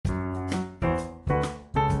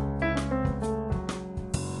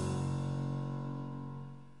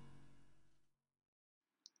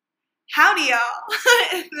Howdy,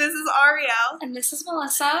 y'all. This is Ariel. And this is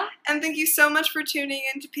Melissa. And thank you so much for tuning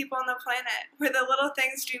in to People on the Planet, where the little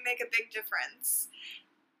things do make a big difference.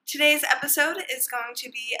 Today's episode is going to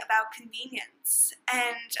be about convenience.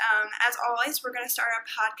 And as always, we're going to start our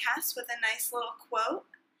podcast with a nice little quote.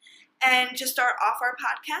 And to start off our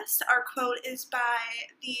podcast, our quote is by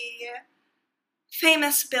the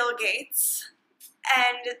famous Bill Gates.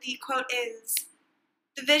 And the quote is,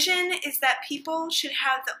 "The vision is that people should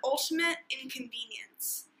have the ultimate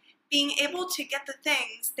inconvenience, being able to get the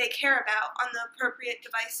things they care about on the appropriate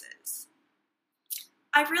devices."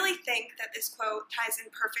 I really think that this quote ties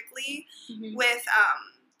in perfectly with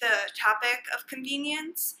the topic of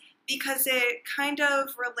convenience, because it kind of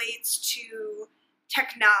relates to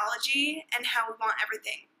technology and how we want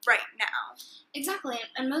everything right now. Exactly.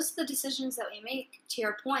 And most of the decisions that we make, to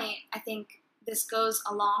your point, I think this goes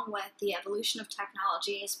along with the evolution of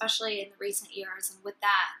technology, especially in the recent years. And with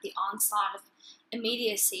that, the onslaught of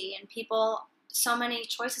immediacy and people, so many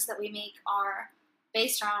choices that we make are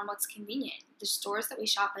based around what's convenient. The stores that we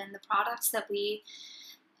shop in, the products that we,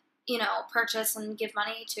 purchase and give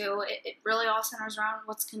money to, it really all centers around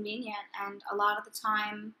what's convenient. And a lot of the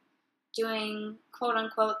time, doing quote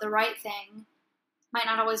unquote the right thing might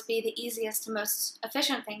not always be the easiest and most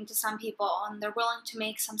efficient thing to some people, and they're willing to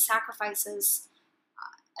make some sacrifices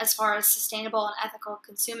as far as sustainable and ethical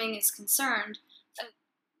consuming is concerned. And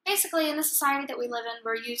basically, in the society that we live in,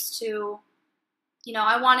 we're used to,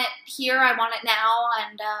 I want it here, I want it now,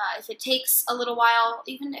 and if it takes a little while,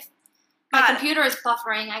 even if my computer is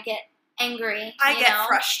buffering, I get angry. I get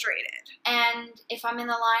frustrated. And if I'm in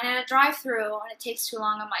the line at a drive-thru and it takes too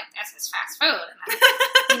long, I'm like, this is fast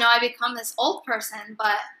food. And I become this old person.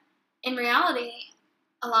 But in reality,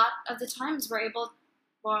 a lot of the times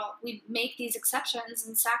we make these exceptions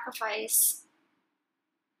and sacrifice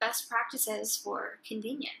best practices for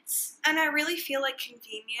convenience. And I really feel like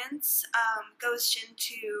convenience goes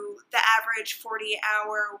into the average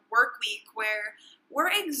 40-hour work week, where we're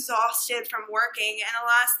exhausted from working, and the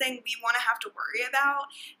last thing we want to have to worry about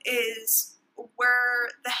is where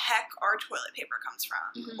the heck our toilet paper comes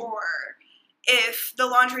from, or if the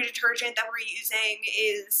laundry detergent that we're using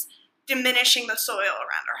is diminishing the soil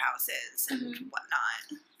around our houses and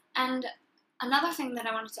whatnot. And another thing that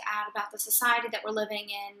I wanted to add about the society that we're living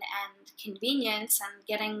in and convenience and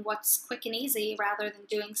getting what's quick and easy rather than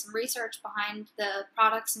doing some research behind the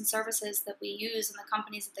products and services that we use and the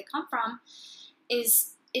companies that they come from,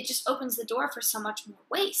 is it just opens the door for so much more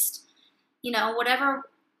waste.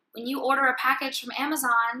 When you order a package from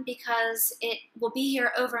Amazon because it will be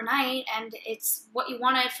here overnight and it's what you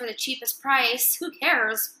wanted for the cheapest price, who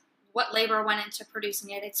cares what labor went into producing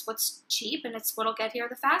it? It's what's cheap and it's what'll get here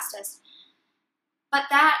the fastest. But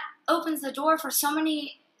that opens the door for so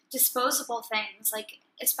many disposable things,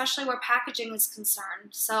 especially where packaging is concerned.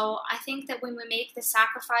 So I think that when we make the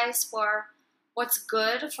sacrifice for what's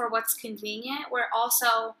good, for what's convenient, we're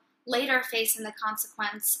also later facing the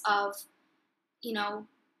consequence of,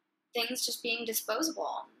 things just being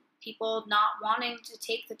disposable. People not wanting to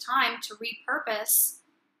take the time to repurpose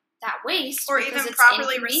that waste. Or even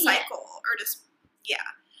properly recycle, or just,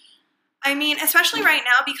 I mean, especially right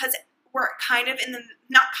now, because we're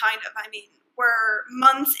we're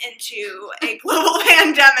months into a global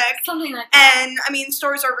pandemic. Something like that. And,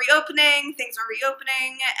 stores are reopening, things are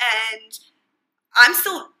reopening, and I'm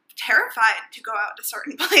still terrified to go out to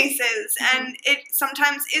certain places. And it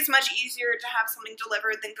sometimes is much easier to have something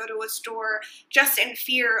delivered than go to a store just in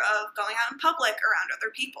fear of going out in public around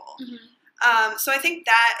other people. So I think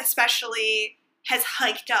that especially has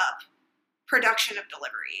hiked up production of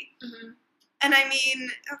delivery. And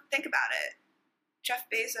think about it. Jeff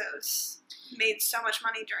Bezos made so much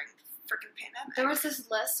money during the freaking pandemic. There was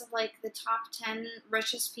this list of the top 10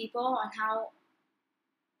 richest people and how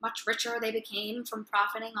much richer they became from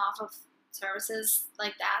profiting off of services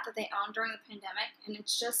like that they owned during the pandemic. And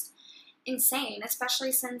it's just insane,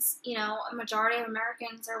 especially since, a majority of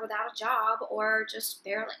Americans are without a job or just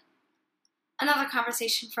barely. Another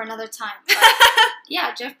conversation for another time. But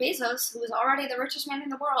yeah, Jeff Bezos, who was already the richest man in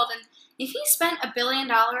the world, and if he spent $1 billion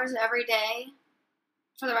every day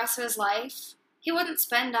for the rest of his life, he wouldn't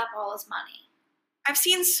spend up all his money. I've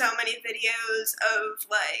seen so many videos of,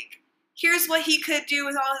 here's what he could do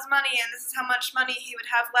with all his money, and this is how much money he would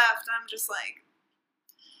have left. And I'm just like,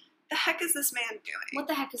 the heck is this man doing? What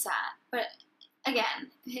the heck is that? But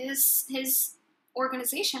again, his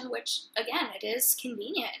organization, which again, it is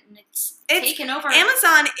convenient and it's taken over.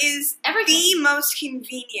 Amazon is everything. The most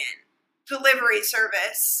convenient delivery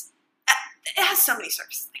service. It has so many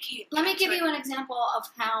services. Let me give you an example of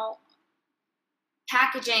how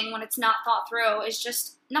packaging, when it's not thought through, is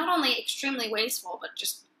just not only extremely wasteful, but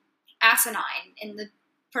just asinine in the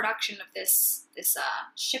production of this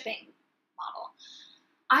shipping model.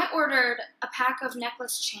 I ordered a pack of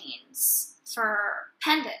necklace chains for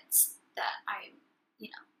pendants that I'm,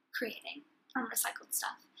 creating from recycled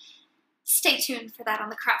stuff. Stay tuned for that on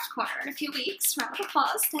the Craft Corner in a few weeks. Round of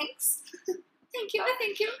applause, thanks. Thank you.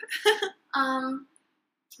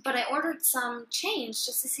 But I ordered some chains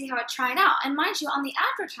just to see how it tried out. And mind you, on the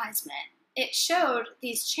advertisement, it showed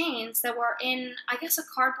these chains that were in, I guess, a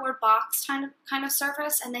cardboard box kind of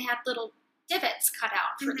surface, and they had little divots cut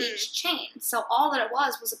out for each chain. So all that it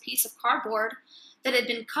was a piece of cardboard that had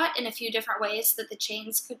been cut in a few different ways so that the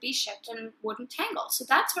chains could be shipped and wouldn't tangle. So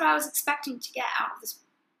that's what I was expecting to get out of this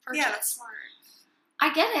purchase. Yeah, that's smart.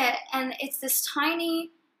 I get it, and it's this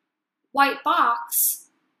tiny white box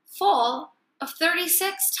full of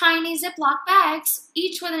 36 tiny Ziploc bags,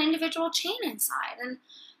 each with an individual chain inside. And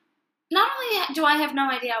not only do I have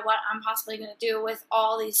no idea what I'm possibly going to do with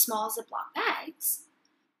all these small Ziploc bags,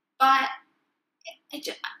 but it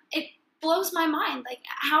blows my mind. Like,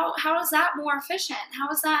 how is that more efficient? How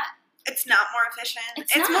is that? It's not more efficient.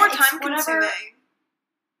 It's not. More time consuming.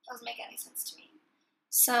 Doesn't make any sense to me.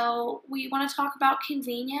 So we want to talk about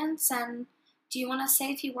convenience, and do you want to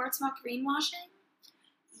say a few words about greenwashing?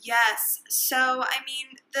 Yes. So,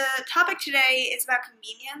 the topic today is about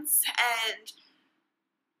convenience, and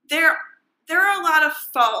there are a lot of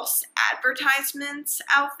false advertisements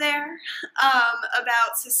out there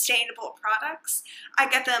about sustainable products. I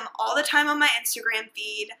get them all the time on my Instagram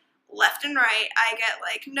feed, left and right. I get,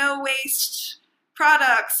 no waste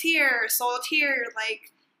products here, sold here,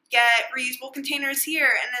 get reusable containers here,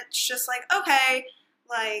 and it's just okay,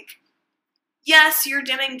 yes, you're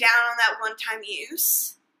dimming down on that one-time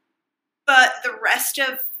use, but the rest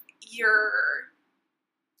of your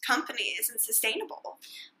company isn't sustainable.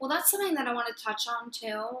 Well, that's something that I want to touch on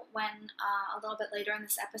too when a little bit later in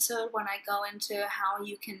this episode, when I go into how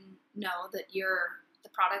you can know that the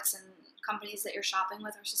products and companies that you're shopping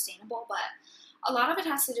with are sustainable. But a lot of it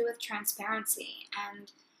has to do with transparency,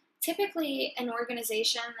 and typically an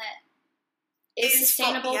organization that is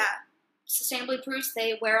sustainable, sustainably produced,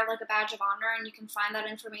 they wear a badge of honor, and you can find that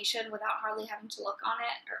information without hardly having to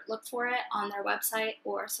look for it on their website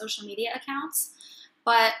or social media accounts.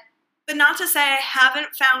 But not to say I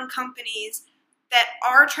haven't found companies that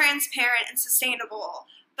are transparent and sustainable,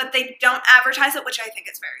 but they don't advertise it, which I think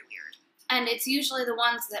is very weird. And it's usually the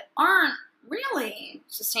ones that aren't really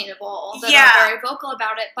sustainable that are very vocal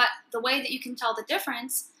about it. But the way that you can tell the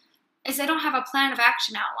difference is they don't have a plan of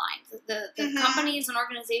action outlined. The companies and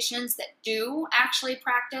organizations that do actually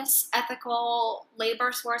practice ethical labor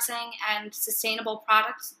sourcing and sustainable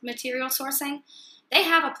product material sourcing, they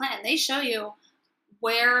have a plan. They show you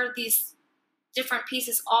where these different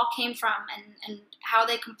pieces all came from and how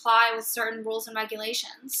they comply with certain rules and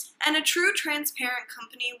regulations. And a true transparent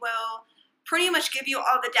company will pretty much give you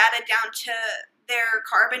all the data down to their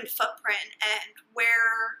carbon footprint and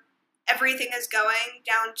where everything is going,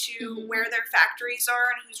 down to where their factories are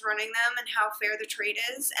and who's running them and how fair the trade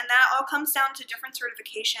is. And that all comes down to different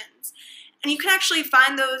certifications. And you can actually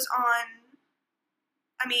find those on,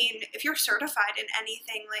 if you're certified in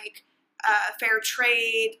anything Fair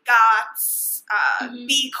Trade, GOTS,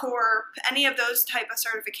 B Corp, any of those type of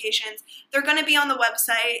certifications, they're going to be on the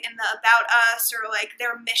website in the About Us or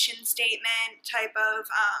their mission statement type of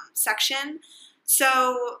section.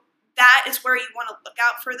 So that is where you want to look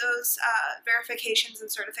out for those verifications and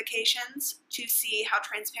certifications to see how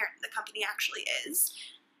transparent the company actually is.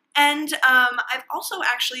 And I've also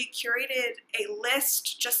actually curated a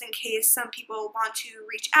list just in case some people want to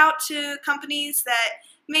reach out to companies that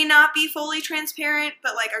may not be fully transparent,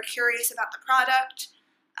 but are curious about the product,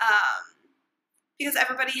 because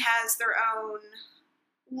everybody has their own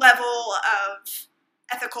level of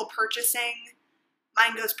ethical purchasing.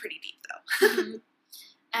 Mine goes pretty deep, though.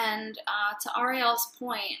 And to Ariel's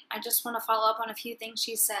point, I just want to follow up on a few things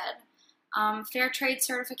she said. Fair Trade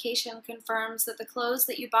certification confirms that the clothes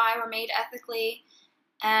that you buy were made ethically,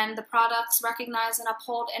 and the products recognize and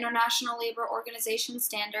uphold International Labor Organization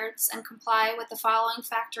standards and comply with the following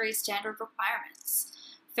factory standard requirements: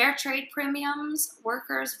 fair trade premiums,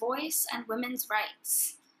 workers' voice, and women's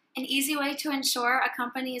rights. An easy way to ensure a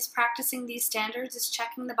company is practicing these standards is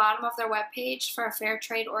checking the bottom of their webpage for a Fair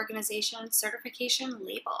Trade Organization certification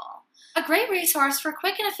label. A great resource for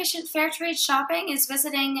quick and efficient fair trade shopping is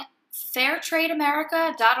visiting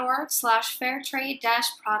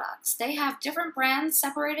fairtradeamerica.org/fairtrade-products. They have different brands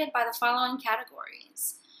separated by the following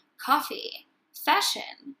categories: coffee,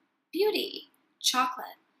 fashion, beauty,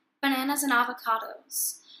 chocolate, bananas, and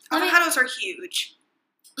avocados. Avocados are huge.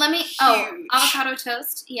 huge. Avocado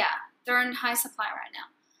toast. Yeah, they're in high supply right now.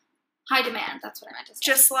 High demand, that's what I meant to say.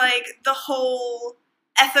 Just like the whole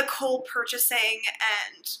ethical purchasing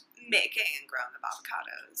and making and growing of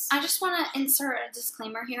avocados. I just want to insert a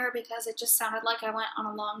disclaimer here because it just sounded like I went on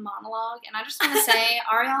a long monologue. And I just want to say,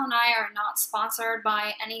 Ariel and I are not sponsored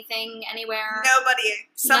by anything, anywhere. Nobody.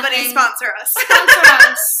 Somebody Nothing. Sponsor us.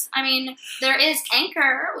 Sponsor us. I mean, there is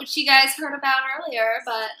Anchor, which you guys heard about earlier.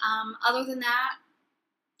 But other than that,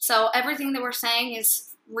 so everything that we're saying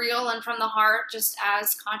is real and from the heart, just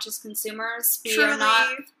as conscious consumers. We Truly. are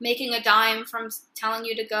not making a dime from telling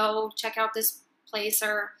you to go check out this place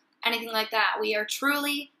or anything like that. We are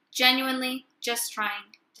truly, genuinely just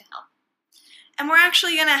trying to help. And we're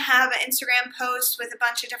actually going to have an Instagram post with a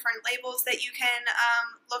bunch of different labels that you can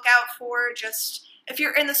look out for, just if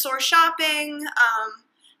you're in the store shopping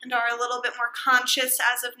and are a little bit more conscious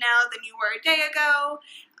as of now than you were a day ago.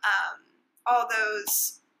 All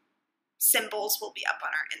those symbols will be up on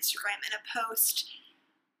our Instagram in a post.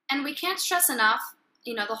 And we can't stress enough,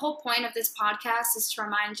 the whole point of this podcast is to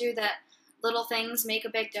remind you that little things make a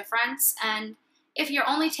big difference. And if your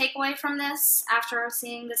only takeaway from this after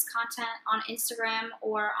seeing this content on Instagram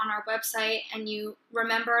or on our website and you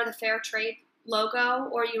remember the Fair Trade logo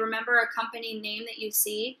or you remember a company name that you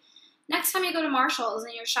see, next time you go to Marshall's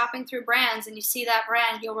and you're shopping through brands and you see that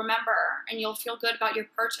brand, you'll remember and you'll feel good about your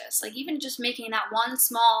purchase. Like even just making that one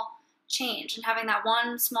small change and having that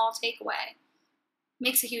one small takeaway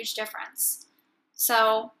makes a huge difference.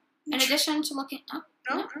 So in addition to looking...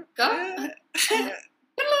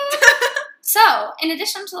 So, in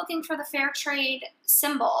addition to looking for the Fair Trade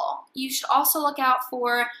symbol, you should also look out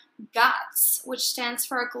for GOTS, which stands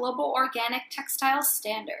for a Global Organic Textile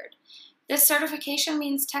Standard. This certification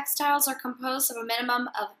means textiles are composed of a minimum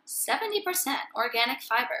of 70% organic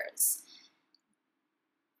fibers.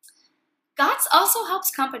 GOTS also helps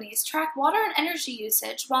companies track water and energy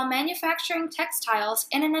usage while manufacturing textiles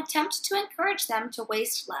in an attempt to encourage them to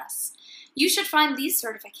waste less. You should find these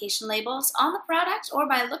certification labels on the product or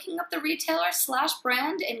by looking up the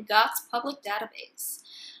retailer/brand in GOTS public database.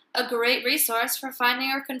 A great resource for finding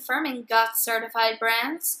or confirming GOTS certified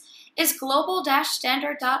brands is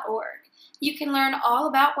global-standard.org. You can learn all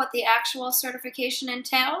about what the actual certification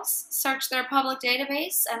entails, search their public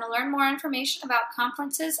database, and learn more information about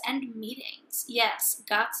conferences and meetings. Yes,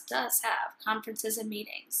 GOTS does have conferences and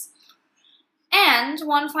meetings. And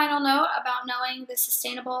one final note about knowing the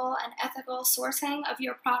sustainable and ethical sourcing of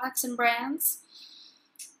your products and brands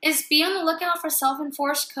is be on the lookout for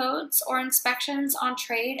self-enforced codes or inspections on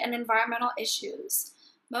trade and environmental issues.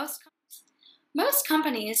 Most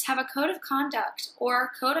companies have a code of conduct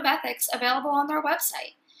or code of ethics available on their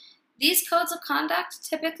website. These codes of conduct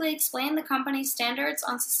typically explain the company's standards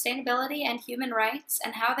on sustainability and human rights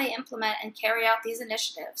and how they implement and carry out these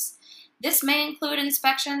initiatives. This may include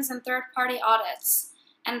inspections and third-party audits.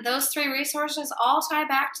 And those three resources all tie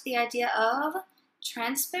back to the idea of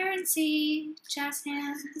transparency. Jazz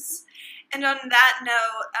hands. And on that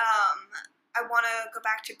note, I want to go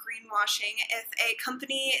back to greenwashing. If a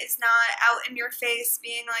company is not out in your face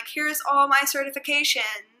being like, here's all my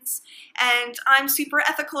certifications, and I'm super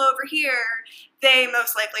ethical over here, they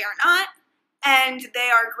most likely are not. And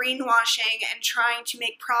they are greenwashing and trying to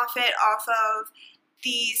make profit off of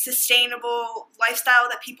the sustainable lifestyle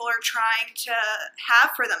that people are trying to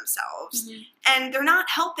have for themselves. Mm-hmm. And they're not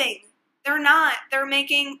helping. They're not. They're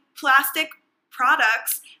making plastic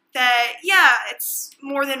products that, yeah, it's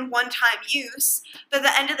more than one-time use, but at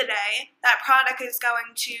the end of the day, that product is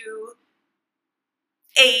going to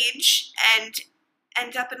age and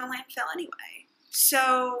end up in a landfill anyway.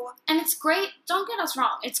 So... And it's great, don't get us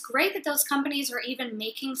wrong, it's great that those companies are even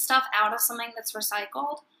making stuff out of something that's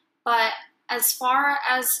recycled, but as far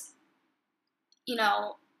as,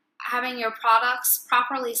 having your products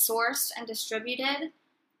properly sourced and distributed,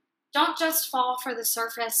 don't just fall for the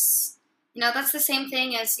surface. That's the same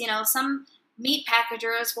thing as, some meat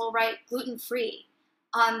packagers will write gluten-free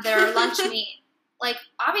on their lunch meat. Like,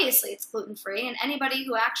 obviously it's gluten-free, and anybody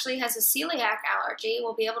who actually has a celiac allergy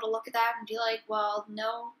will be able to look at that and be like, well,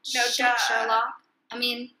 no shit, duh. Sherlock. I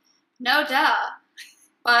mean, no duh.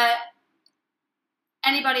 But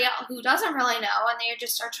anybody else who doesn't really know and they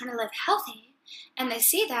just are trying to live healthy and they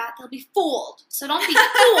see that, they'll be fooled. So don't be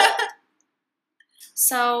fooled.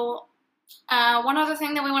 So one other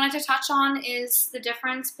thing that we wanted to touch on is the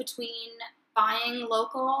difference between buying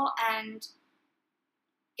local and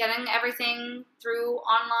getting everything through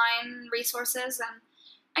online resources. And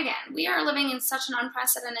again, we are living in such an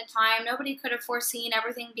unprecedented time. Nobody could have foreseen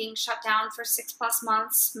everything being shut down for 6+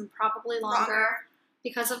 months and probably longer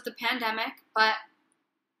because of the pandemic. But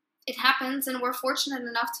it happens, and we're fortunate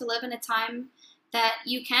enough to live in a time that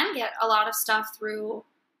you can get a lot of stuff through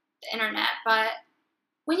the internet. But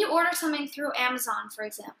when you order something through Amazon, for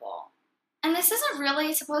example, and this isn't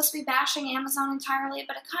really supposed to be bashing Amazon entirely,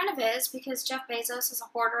 but it kind of is, because Jeff Bezos is a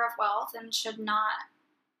hoarder of wealth and should not.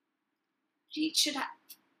 He should have.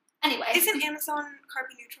 Anyway. Isn't Amazon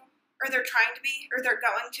carbon neutral? Or they're trying to be? Or they're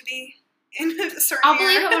going to be? In a certain I'll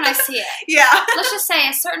believe year? it when I see it. Yeah. Let's just say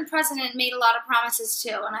a certain president made a lot of promises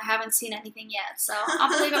too, and I haven't seen anything yet. So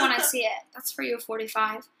I'll believe it when I see it. That's for you,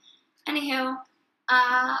 45. Anywho,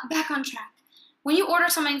 back on track. When you order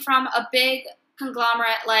something from a big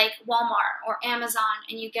conglomerate like Walmart or Amazon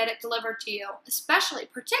and you get it delivered to you,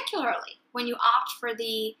 particularly when you opt for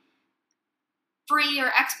the free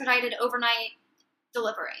or expedited overnight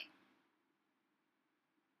delivery,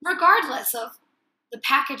 regardless of the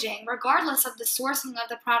packaging, regardless of the sourcing of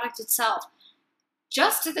the product itself,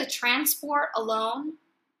 just the transport alone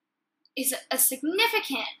has a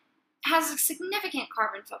significant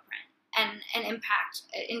carbon footprint and an impact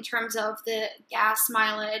in terms of the gas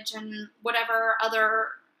mileage and whatever other,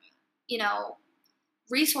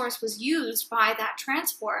 resource was used by that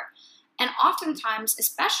transport. And oftentimes,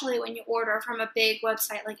 especially when you order from a big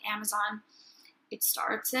website like Amazon, it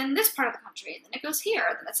starts in this part of the country, and then it goes here,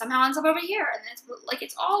 and then it somehow ends up over here, and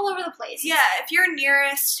it's all over the place. Yeah, if your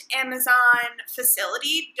nearest Amazon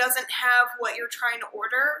facility doesn't have what you're trying to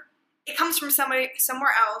order, it comes from somewhere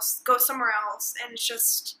else, goes somewhere else, and it's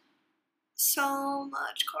just so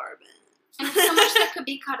much carbon. And it's so much that could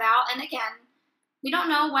be cut out. And again, we don't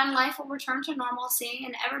know when life will return to normalcy,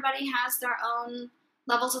 and everybody has their own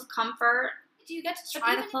levels of comfort. Do you get to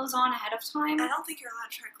try the clothes on ahead of time? I don't think you're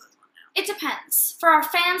allowed to try clothes on now. It depends. For our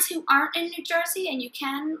fans who aren't in New Jersey and you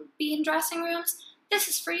can be in dressing rooms, this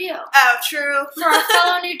is for you. Oh, true. For our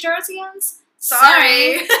fellow New Jerseyans,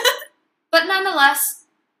 sorry. But nonetheless,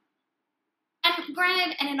 and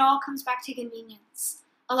granted, and it all comes back to convenience.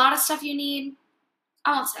 A lot of stuff you need,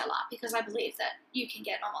 I won't say a lot, because I believe that you can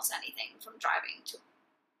get almost anything from driving to.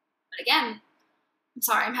 But again, I'm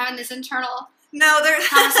sorry, I'm having this internal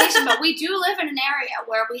conversation, but we do live in an area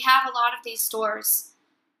where we have a lot of these stores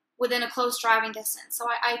within a close driving distance. So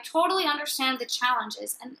I totally understand the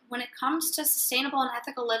challenges. And when it comes to sustainable and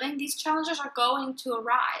ethical living, these challenges are going to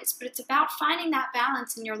arise. But it's about finding that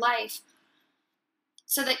balance in your life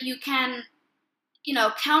so that you can,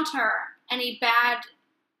 counter any bad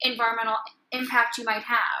environmental impact you might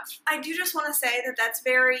have. I do just want to say that that's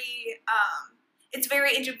very, it's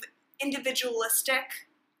very individualistic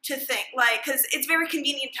to think, because it's very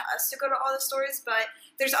convenient to us to go to all the stores, but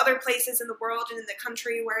there's other places in the world and in the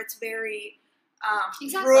country where it's very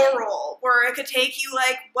rural, where it could take you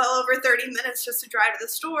well over 30 minutes just to drive to the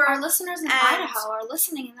store. Our listeners in Idaho are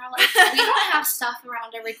listening, and they're like, we don't have stuff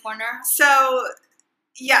around every corner. So,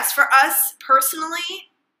 yes, for us personally,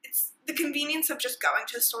 it's the convenience of just going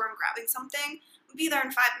to a store and grabbing something. We'll be there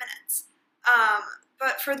in 5 minutes.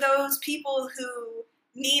 But for those people who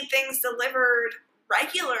need things delivered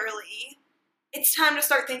regularly, it's time to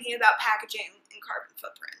start thinking about packaging and carbon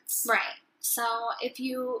footprints. Right. So if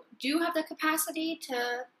you do have the capacity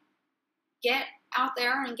to get out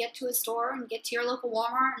there and get to a store and get to your local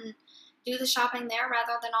Walmart and do the shopping there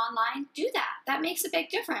rather than online, do that. That makes a big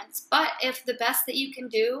difference. But if the best that you can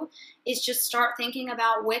do is just start thinking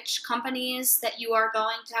about which companies that you are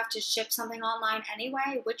going to have to ship something online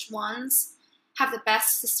anyway, which ones have the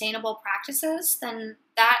best sustainable practices, then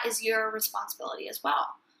that is your responsibility as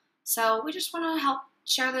well. So we just want to help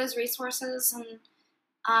share those resources and,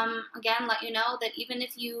 again, let you know that even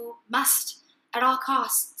if you must, at all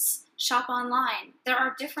costs, shop online, there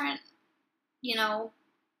are different,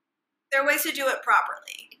 there are ways to do it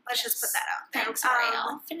properly. Let's just put that out there. Thanks, Ariel.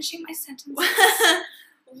 I'm finishing my sentence.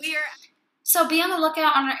 So be on the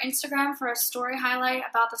lookout on our Instagram for a story highlight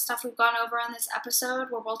about the stuff we've gone over in this episode,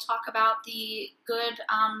 where we'll talk about the good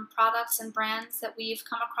products and brands that we've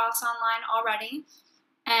come across online already.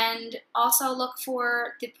 And also look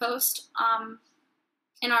for the post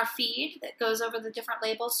in our feed that goes over the different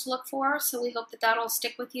labels to look for. So we hope that that'll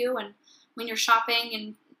stick with you, and when you're shopping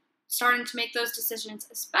and starting to make those decisions,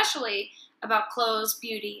 especially about clothes,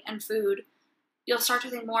 beauty, and food, you'll start to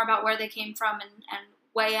think more about where they came from and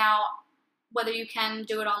weigh out whether you can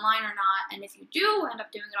do it online or not, and if you do end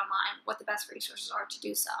up doing it online, what the best resources are to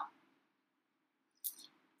do so.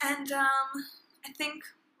 And I think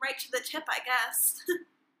right to the tip, I guess.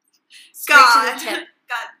 Straight to the tip.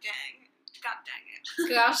 God dang it.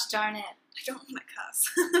 Gosh darn it. I don't want to cuss.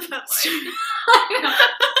 But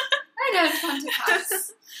I know it's fun to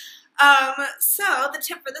cuss. So the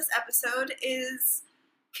tip for this episode is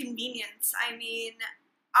convenience. I mean,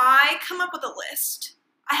 I come up with a list.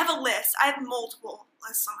 I have a list. I have multiple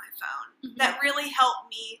lists on my phone that really help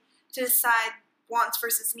me to decide wants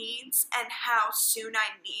versus needs and how soon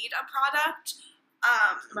I need a product.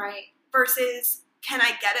 Right. Versus, can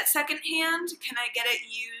I get it secondhand? Can I get it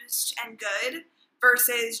used and good?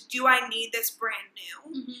 Versus, do I need this brand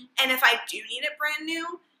new? And if I do need it brand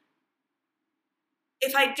new,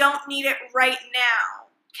 if I don't need it right now,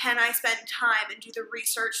 can I spend time and do the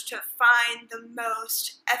research to find the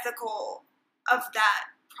most ethical of that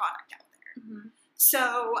product out there?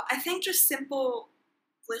 So I think just simple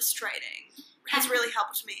list writing has really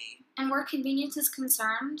helped me. And where convenience is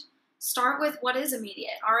concerned, start with what is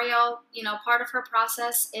immediate. Ariel, part of her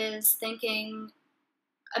process is thinking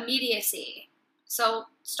immediacy. So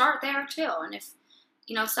start there too. And if,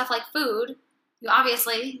 stuff like food, you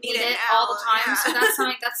obviously need it all the time. Yeah. So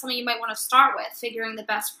that's something you might want to start with, figuring the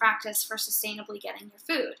best practice for sustainably getting your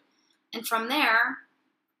food. And from there,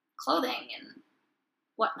 clothing and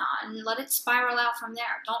whatnot, and let it spiral out from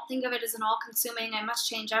there. Don't think of it as an all-consuming, I must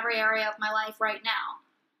change every area of my life right now.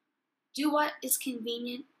 Do what is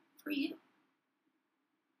convenient for you.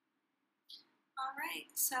 All right,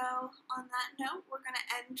 so on that note, we're going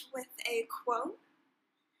to end with a quote.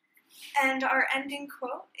 And our ending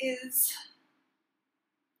quote is,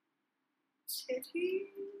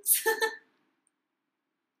 titties.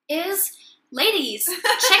 Ladies,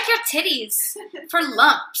 check your titties for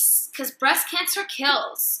lumps, because breast cancer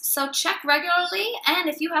kills. So check regularly, and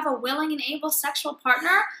if you have a willing and able sexual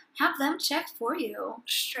partner, have them check for you.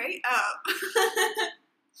 Straight up.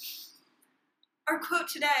 Our quote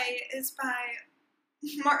today is by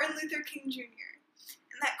Martin Luther King Jr.,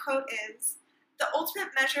 and that quote is, "The ultimate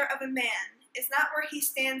measure of a man is not where he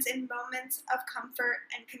stands in moments of comfort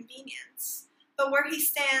and convenience, but where he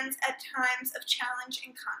stands at times of challenge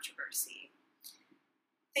and controversy."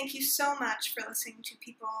 Thank you so much for listening to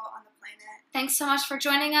People on the Planet. Thanks so much for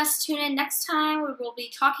joining us. Tune in next time. We will be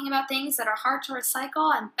talking about things that are hard to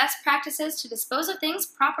recycle and best practices to dispose of things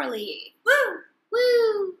properly. Woo!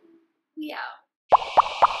 Woo! We out.